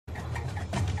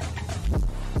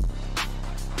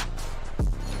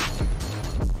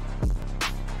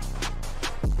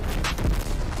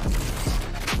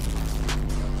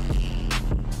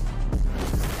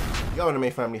Yo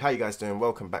anime family, how you guys doing?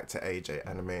 Welcome back to AJ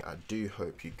Anime. I do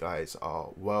hope you guys are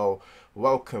well.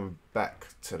 Welcome back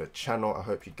to the channel. I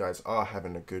hope you guys are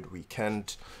having a good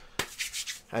weekend.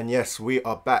 And yes, we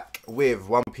are back with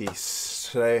One Piece.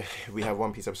 Today we have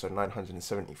One Piece episode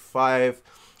 975.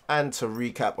 And to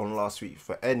recap on last week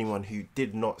for anyone who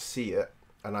did not see it,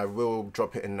 and I will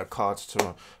drop it in the cards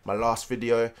to my last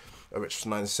video, which was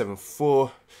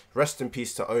 974. Rest in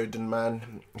peace to Oden,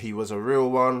 man. He was a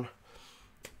real one.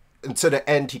 And to the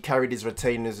end, he carried his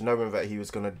retainers, knowing that he was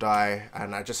going to die.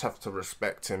 And I just have to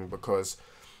respect him because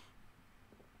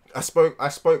I spoke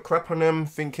crap on him,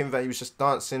 thinking that he was just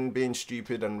dancing, being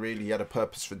stupid, and really he had a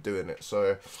purpose for doing it.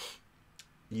 So,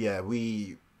 yeah,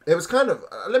 it was kind of,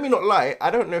 let me not lie, I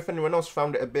don't know if anyone else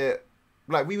found it a bit,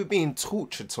 like, we were being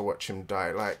tortured to watch him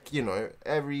die. Like, you know,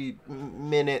 every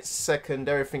minute, second,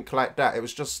 everything like that. It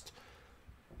was just,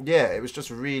 yeah, it was just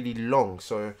really long.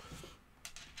 So,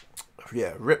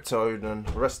 yeah, RIP to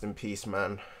Oden, rest in peace,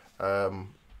 man.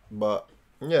 But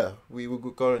yeah, we were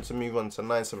going to move on to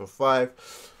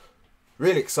 975.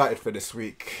 Really excited for this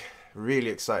week. Really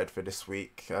excited for this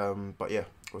week. But yeah,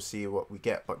 we'll see what we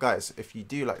get. But guys, if you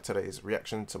do like today's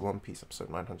reaction to One Piece episode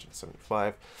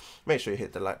 975, make sure you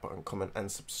hit the like button, comment,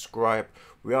 and subscribe.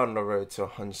 We are on the road to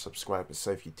 100 subscribers,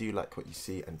 so if you do like what you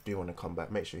see and do want to come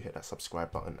back, make sure you hit that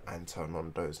subscribe button and turn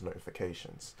on those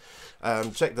notifications.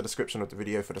 Check the description of the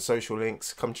video for the social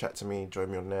links. Come chat to me,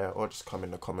 join me on there, or just come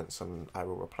in the comments and I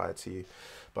will reply to you.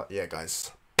 But yeah, guys,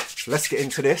 let's get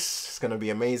into this. It's going to be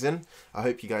amazing. I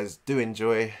hope you guys do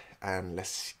enjoy, and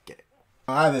let's get it.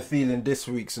 I have a feeling this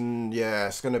week's, and yeah,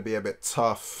 it's going to be a bit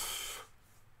tough.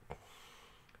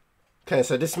 Okay,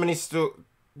 so this many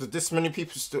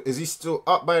people still, is he still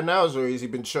up by now, or has he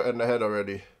been shot in the head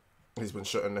already? He's been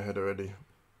shot in the head already.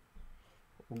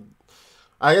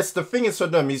 I guess the thing is for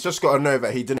them, he's just got to know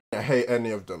that he didn't hate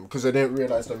any of them, because they didn't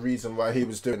realise the reason why he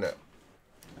was doing it.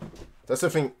 That's the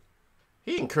thing.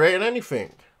 He didn't create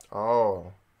anything.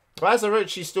 Oh. Why is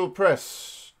Orochi still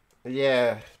pressed?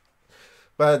 Yeah.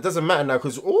 But it doesn't matter now,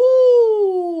 because,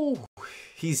 ooh,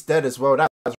 he's dead as well. That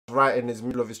was right in his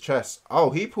middle of his chest.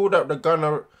 Oh, he pulled out the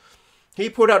gun. He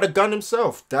pulled out the gun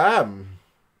himself. Damn.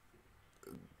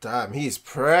 Damn, he's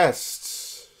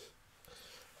pressed.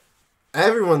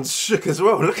 Everyone's shook as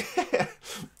well. Look at it.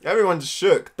 Everyone's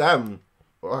shook. Damn.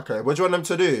 Okay, what do you want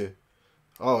them to do?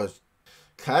 Oh,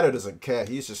 Kaido doesn't care.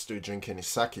 He's just still drinking his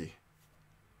sake.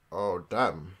 Oh,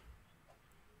 damn.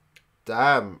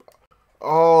 Damn.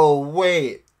 Oh,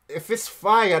 wait. If it's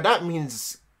fire, that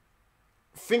means...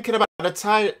 Thinking about the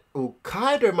time... Oh,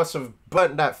 Kaido must have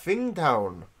burnt that thing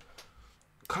down.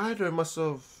 Kaido must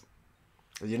have...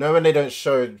 You know when they don't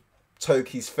show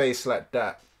Toki's face like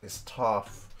that? It's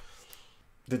tough.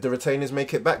 Did the retainers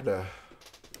make it back there?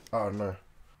 Oh, no.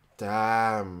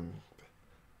 Damn.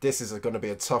 This is going to be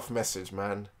a tough message,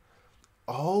 man.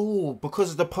 Oh,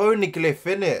 because of the poneglyph,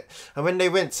 innit? And when they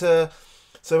went to...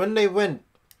 So when they went...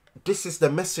 This is the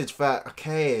message that,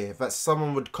 okay, that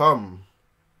someone would come.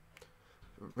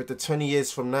 With the 20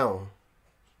 years from now.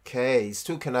 Okay, he's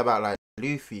talking about, like,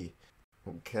 Luffy.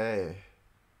 Okay.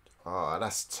 Oh,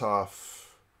 that's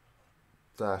tough.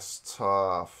 That's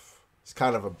tough. It's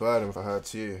kind of a burden for her,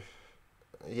 too.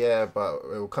 Yeah, but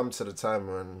it will come to the time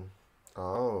when...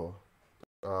 Oh.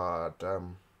 Ah,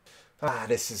 damn. Ah,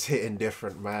 this is hitting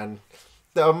different, man.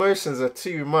 The emotions are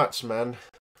too much, man.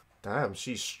 Damn,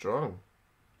 she's strong.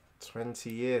 20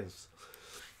 years.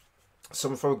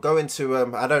 So for going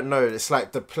to I don't know, it's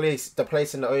like the place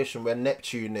in the ocean where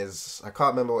Neptune is. I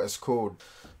can't remember what it's called,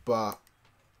 but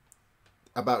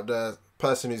about the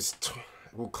person who's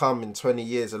will come in 20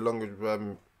 years along with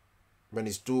when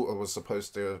his daughter was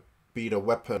supposed to be the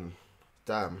weapon.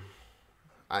 Damn.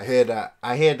 I hear that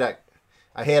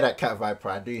Cat Viper.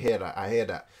 I do hear that. I hear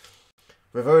that.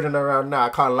 With Oden around now, I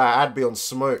can't lie, I'd be on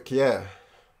smoke, yeah.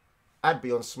 I'd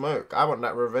be on smoke. I want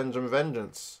that revenge and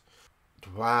vengeance.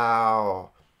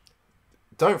 Wow.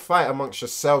 Don't fight amongst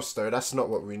yourselves, though. That's not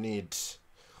what we need.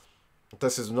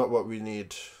 This is not what we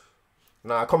need.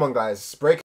 Nah, come on, guys.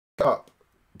 Break it up.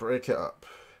 Break it up.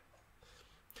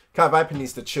 Cat Viper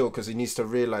needs to chill because he needs to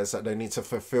realise that they need to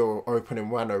fulfill opening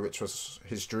WANO, which was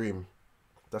his dream.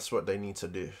 That's what they need to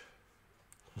do.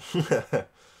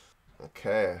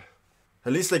 Okay.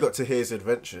 At least they got to hear his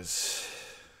adventures.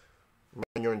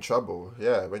 When you're in trouble.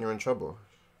 Yeah, when you're in trouble.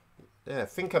 Yeah,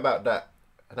 think about that.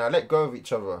 Now let go of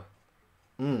each other.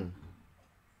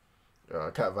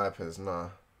 Cat Viper's, nah.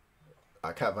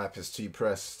 Cat Viper's too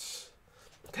pressed.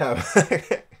 Cat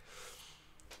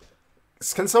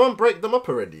Can someone break them up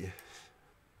already?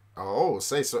 Oh,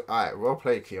 say so. Alright, well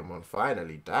played, Kiamon.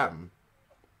 Finally, damn.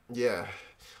 Yeah.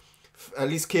 At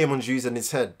least Keemon's using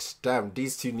his head. Damn,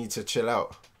 these two need to chill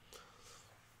out.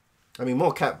 I mean,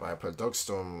 more Cat Viper,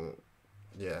 Dogstorm,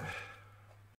 yeah.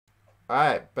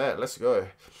 Alright, bet, let's go.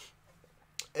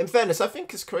 In fairness, I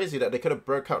think it's crazy that they could have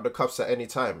broke out the cups at any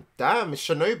time. Damn, it's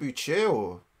Shinobu,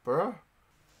 chill, bro.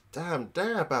 Damn,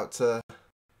 they're about to...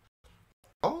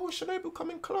 Oh, Shinobu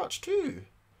coming clutch too.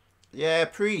 Yeah,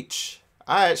 preach.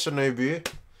 Alright, Shinobu.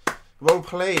 Well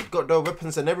played, got the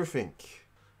weapons and everything.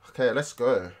 Okay, let's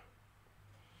go.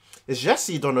 Is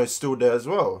Yassi Dono still there as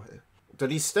well?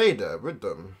 Did he stay there with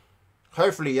them?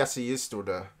 Hopefully Yassi is still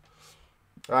there.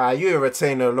 Ah, you were a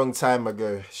retainer a long time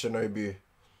ago, Shinobu.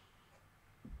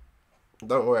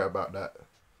 Don't worry about that.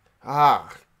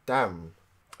 Ah, damn.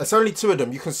 It's only two of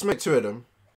them. You can smoke two of them.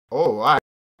 Oh, I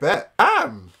bet.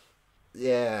 Damn.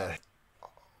 Yeah.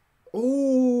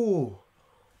 Ooh.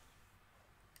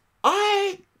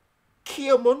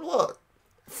 Kiamon, what?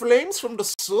 Flames from the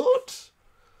sword?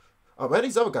 Oh, where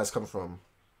these other guys come from?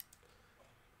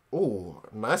 Oh,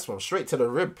 nice one. Straight to the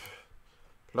rib.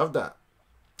 Love that.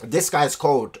 This guy's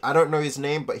cold. I don't know his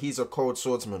name, but he's a cold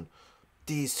swordsman.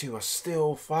 These two are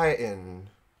still fighting.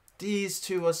 These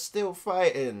two are still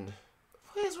fighting.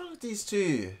 Where's one of these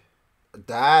two?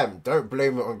 Damn, don't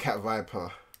blame it on Cat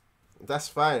Viper. That's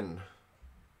fine.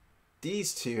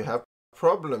 These two have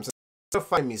problems. They're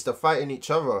fighting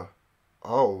each other.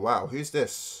 Oh, wow. Who's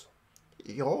this?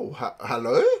 Yo,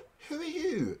 hello? Who are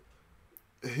you?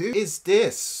 Who is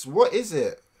this? What is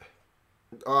it?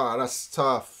 Oh, that's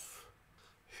tough.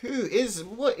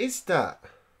 What is that?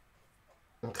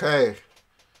 Okay.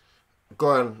 Go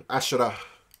on, Ashura.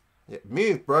 Yeah,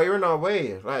 move, bro. You're in our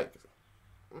way. Like,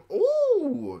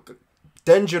 ooh.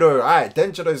 Denjiro. Alright,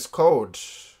 Denjiro's cold.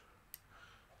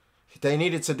 They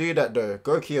needed to do that, though.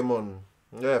 Go, Kiamon.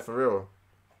 Yeah, for real.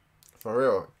 For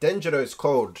real. Denjiro's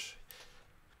cold.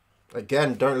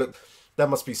 Again, don't look... That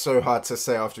must be so hard to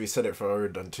say after we said it for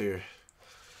Oden, too.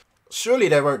 Surely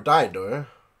they won't die, though.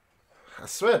 I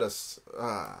swear that's...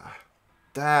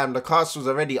 Damn, the castle's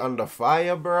already under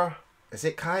fire, bro. Is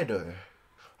it Kaido?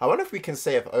 I wonder if we can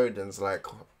say if Oden's, like,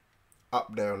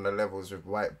 up there on the levels with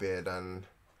Whitebeard and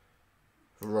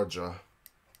Roger.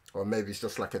 Or maybe it's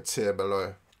just, like, a tier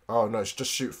below. Oh, no, it's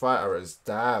just shoot fire arrows.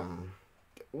 Damn.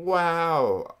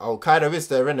 Wow. Oh, Kaido is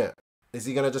there, innit? Is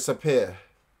he gonna just appear?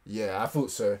 Yeah, I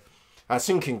thought so. I was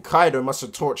thinking Kaido must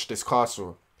have torched this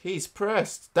castle. He's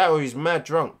pressed. That or he's mad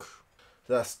drunk.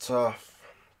 That's tough.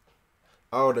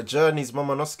 Oh, the journeys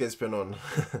Momonosuke's been on.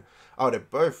 Oh, they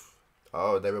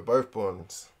were both born.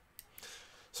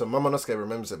 So Momonosuke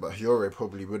remembers it, but Hiyori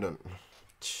probably wouldn't.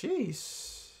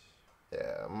 Jeez.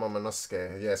 Yeah,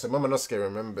 Momonosuke. Yeah, so Momonosuke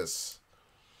remembers.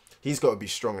 He's got to be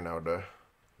strong now, though.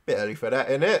 Bit early for that,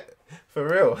 innit? For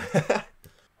real.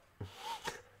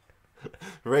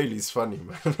 Rayleigh's funny,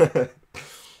 man.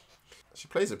 She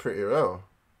plays it pretty well.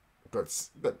 Got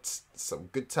some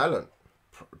good talent.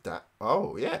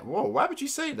 Oh, yeah. Whoa, why would you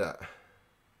say that?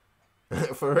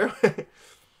 For real?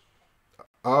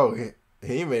 Oh,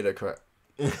 he made her cry.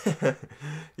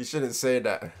 You shouldn't say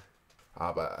that.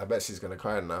 Ah, but I bet she's going to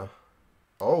cry now.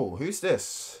 Oh, who's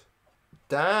this?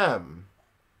 Damn.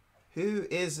 Who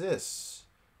is this?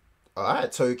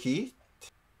 Alright, Toki.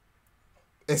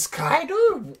 It's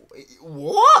Kaido?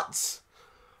 What?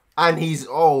 And he's...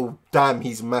 Oh, damn,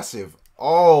 he's massive.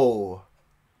 Oh.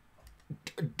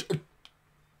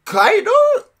 Kaido?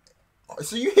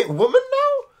 So you hit woman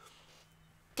now?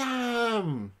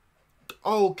 Damn.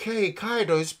 Okay,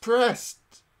 Kaido's pressed.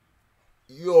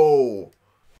 Yo.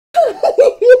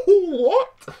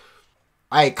 What?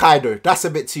 Hey, Kaido, that's a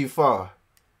bit too far.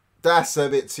 That's a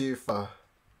bit too far.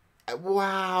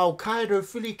 Wow, Kaido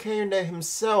fully came there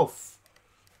himself.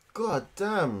 God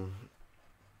damn.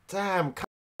 Damn,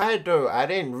 Kaido, I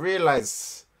didn't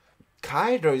realize.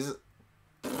 Kaido is...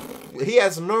 He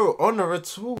has no honor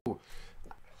at all.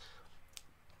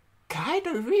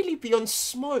 Kaido really be on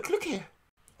smoke. Look here.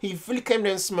 He fully came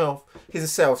there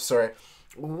himself, sorry.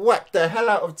 Whacked the hell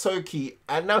out of Toki.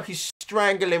 And now he's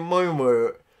strangling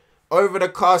Momo over the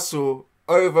castle,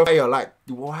 over fire. Like,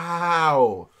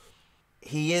 wow.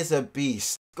 He is a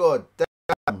beast. God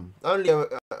damn.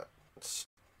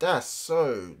 That's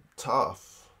so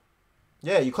tough.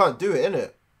 Yeah, you can't do it,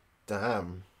 innit?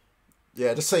 Damn.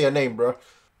 Yeah, just say your name, bro.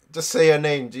 Just say your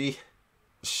name, G.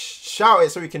 Shout it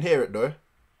so we can hear it, though.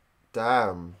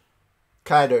 Damn.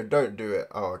 Kaido, don't do it.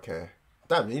 Oh, okay.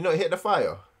 Damn, did he not hit the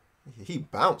fire? He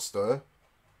bounced, though.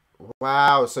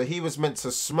 Wow, so he was meant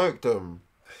to smoke them.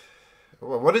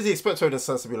 What does he expect Oden's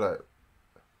sons to be like?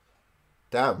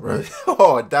 Damn, bro.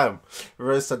 Oh, damn.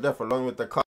 Rose to death along with the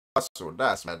castle.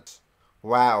 That's mad.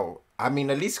 Wow. I mean,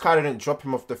 at least Kaido didn't drop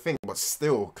him off the thing, but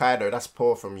still, Kaido, that's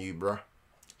poor from you, bruh.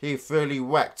 He fully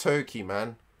whacked Toki,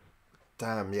 man.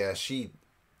 Damn, yeah, she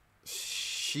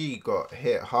got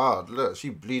hit hard. Look, she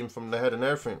bleeding from the head and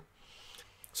everything.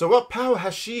 So what power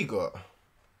has she got?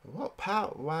 What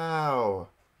power? Wow.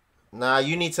 Nah,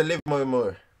 you need to live,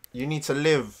 Momo. You need to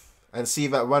live and see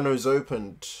that WANO's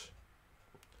opened.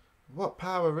 What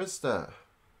power is that?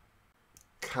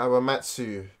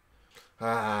 Kawamatsu.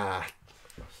 Ah,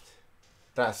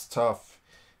 that's tough.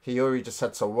 Hiyori just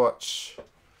had to watch.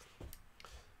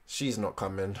 She's not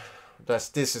coming.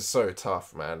 This is so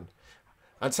tough, man.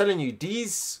 I'm telling you,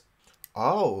 these...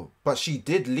 Oh, but she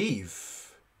did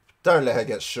leave. Don't let her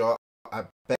get shot. I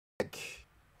beg.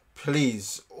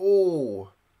 Please.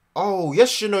 Oh. Oh,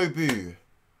 yes, Shinobu.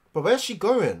 But where's she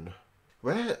going?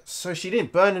 Where? So she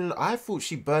didn't burn in... I thought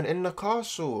she burned in the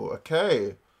castle.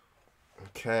 Okay.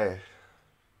 Okay.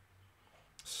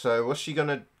 So what's she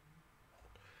gonna...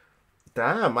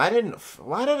 Damn, I didn't...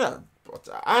 Why did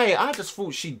I just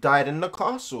thought she died in the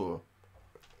castle.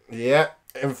 Yeah,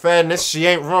 in fairness, she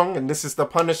ain't wrong, and this is the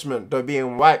punishment. They're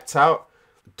being wiped out.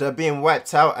 They're being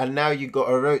wiped out, and now you got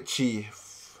Orochi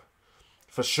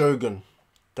for Shogun.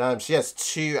 Damn, she has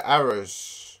 2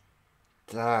 arrows.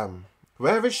 Damn.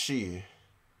 Where is she?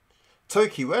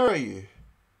 Toki, where are you?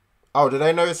 Oh, did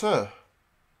I know it's her?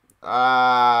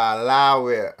 Ah, allow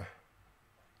it.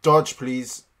 Dodge,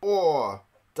 please. Oh,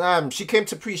 damn, she came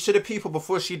to preach to the people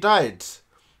before she died.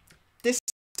 This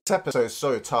episode is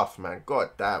so tough, man. God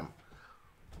damn.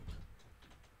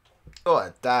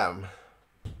 God damn.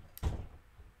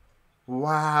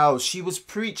 Wow, she was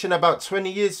preaching about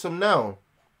 20 years from now.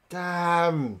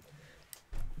 Damn.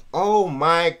 Oh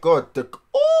my god.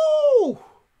 Oh!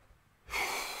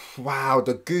 Wow,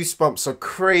 the goosebumps are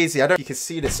crazy. I don't know if you can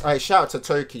see this. Alright, shout out to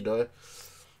Toki though.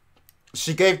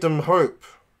 She gave them hope.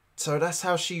 So that's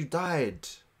how she died.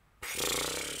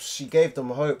 She gave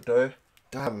them hope though.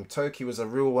 Damn, Toki was a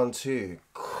real one too.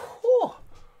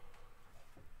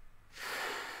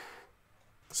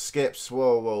 Skips.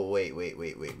 Whoa, wait.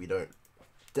 We don't.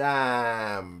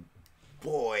 Damn.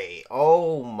 Boy.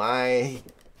 Oh my.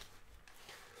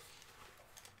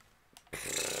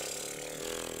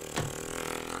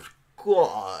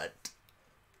 God.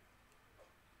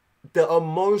 The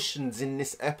emotions in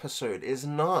this episode is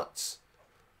nuts.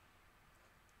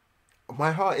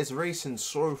 My heart is racing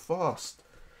so fast.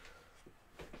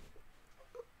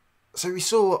 So we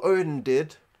saw what Oden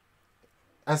did.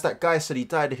 As that guy said, he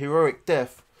died a heroic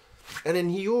death. And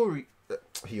then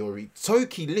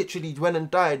Toki literally went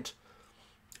and died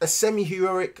a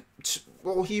semi-heroic,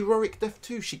 well, heroic death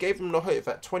too. She gave him the hope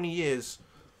that 20 years,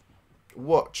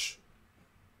 watch.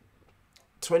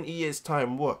 20 years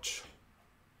time, watch.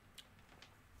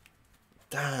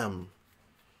 Damn.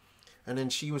 And then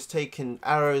she was taking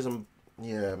arrows and,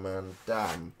 yeah, man,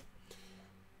 damn.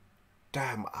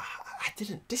 Damn, I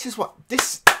didn't, this is what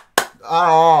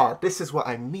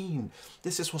I mean.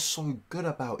 This is what's so good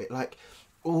about it. Like,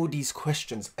 all these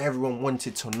questions everyone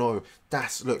wanted to know.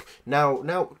 Look, now,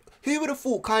 who would have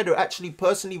thought Kaido actually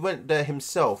personally went there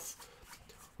himself,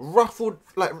 ruffled,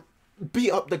 like,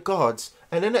 beat up the guards,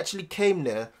 and then actually came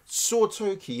there, saw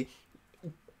Toki,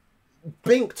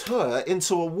 binked her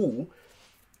into a wall,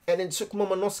 and then took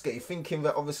Momonosuke, thinking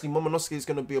that obviously Momonosuke is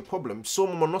going to be a problem. Saw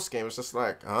Momonosuke and was just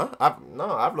like, huh?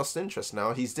 I've lost interest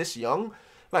now. He's this young.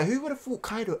 Like, who would have thought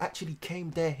Kaido actually came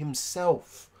there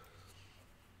himself?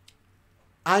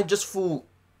 Because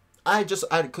I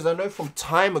know from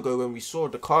time ago when we saw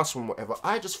the castle and whatever,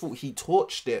 I just thought he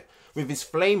torched it with his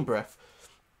flame breath.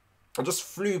 And just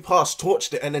flew past,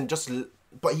 torched it, and then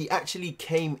but he actually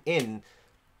came in,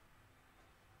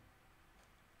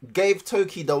 gave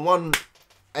Toki the one,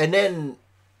 and then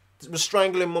was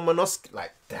strangling Momonosuke.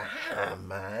 Like, damn,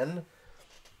 man.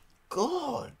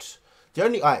 God.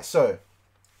 Alright, so,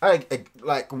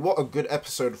 like, what a good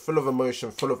episode, full of emotion,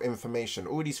 full of information.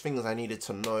 All these things I needed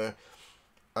to know.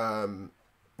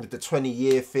 The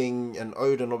 20-year thing, and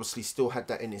Oden obviously still had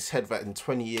that in his head that in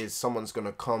 20 years someone's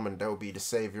gonna come and they'll be the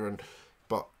savior.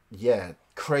 But yeah,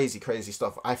 crazy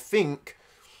stuff. I think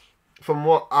from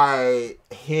what I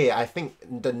hear, I think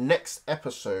the next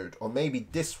episode, or maybe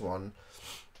this one,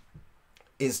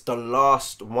 is the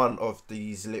last one of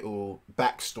these little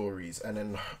backstories, and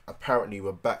then apparently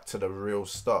we're back to the real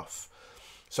stuff.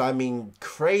 So I mean,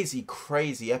 crazy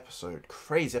episode.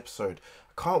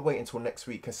 I can't wait until next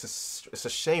week. It's a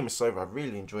shame it's over. I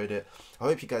really enjoyed it. I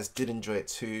hope you guys did enjoy it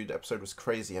too. The episode was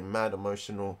crazy and mad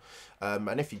emotional.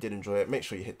 And if you did enjoy it, make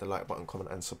sure you hit the like button,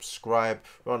 comment and subscribe.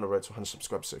 We're on the road to 100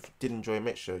 subscribers, so if you did enjoy it,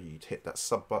 make sure you hit that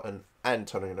sub button and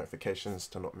turn on your notifications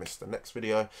to not miss the next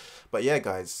video. But yeah,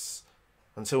 guys,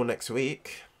 Until next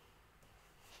week.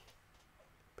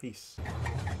 Peace.